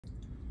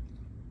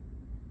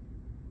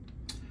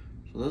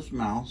So this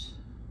mouse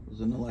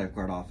was in the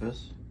lifeguard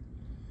office,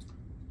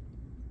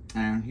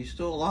 and he's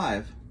still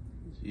alive.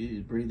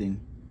 He's breathing,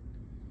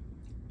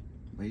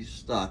 but he's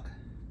stuck.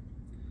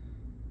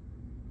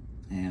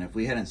 And if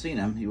we hadn't seen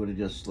him, he would have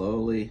just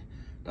slowly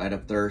died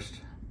of thirst,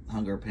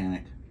 hunger,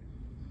 panic.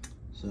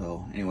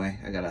 So anyway,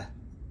 I gotta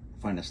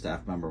find a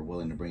staff member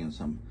willing to bring in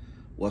some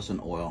Wesson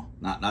oil.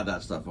 Not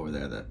that stuff over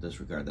there, that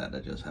disregard that.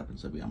 That just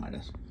happens to be on my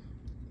desk.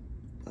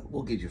 But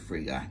we'll get you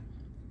free, guy.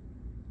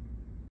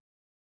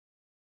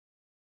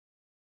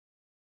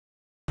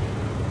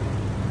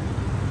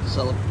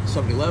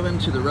 7-Eleven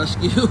to the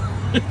rescue.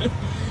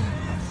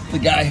 The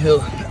guy who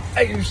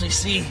I usually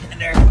see in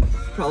there,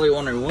 probably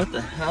wondering what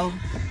the hell.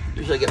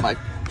 Usually I get my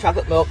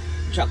chocolate milk,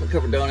 chocolate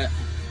covered donut,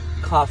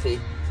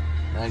 coffee,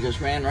 and I just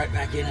ran right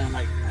back in and I'm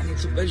like, I need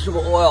some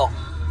vegetable oil.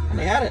 And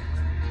they had it.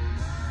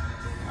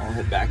 I'll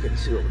head back and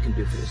see what we can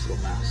do for this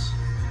little mouse.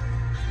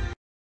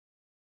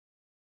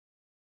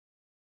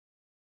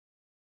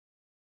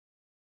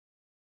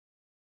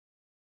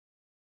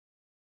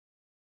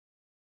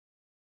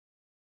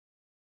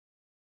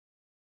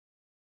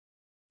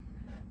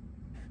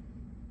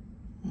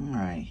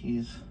 Alright,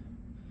 he's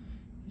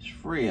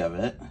free of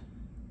it.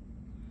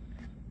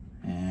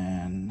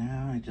 And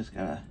now I just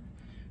gotta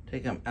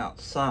take him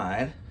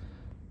outside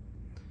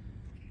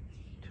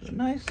to a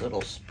nice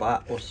little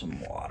spot with some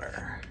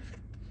water.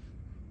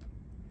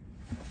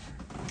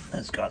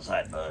 Let's go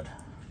outside, bud.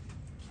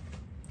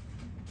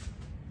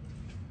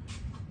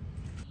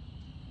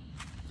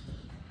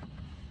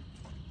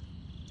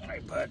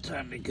 Alright, bud,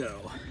 time to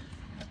go.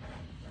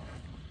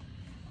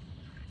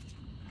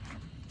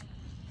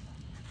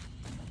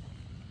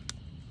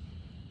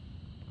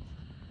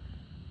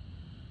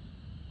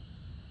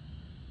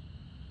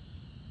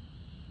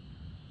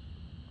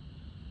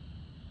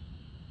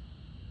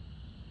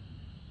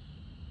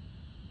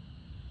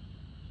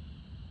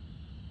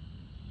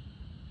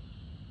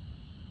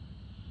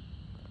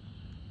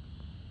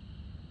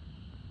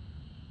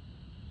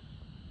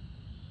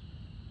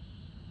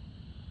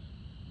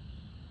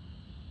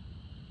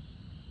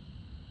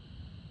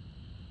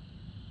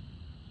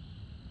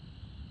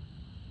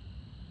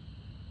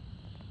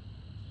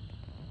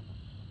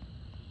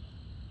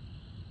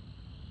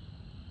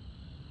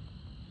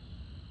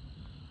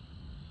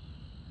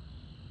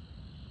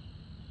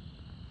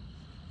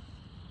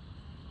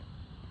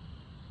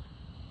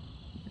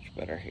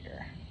 Better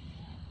here.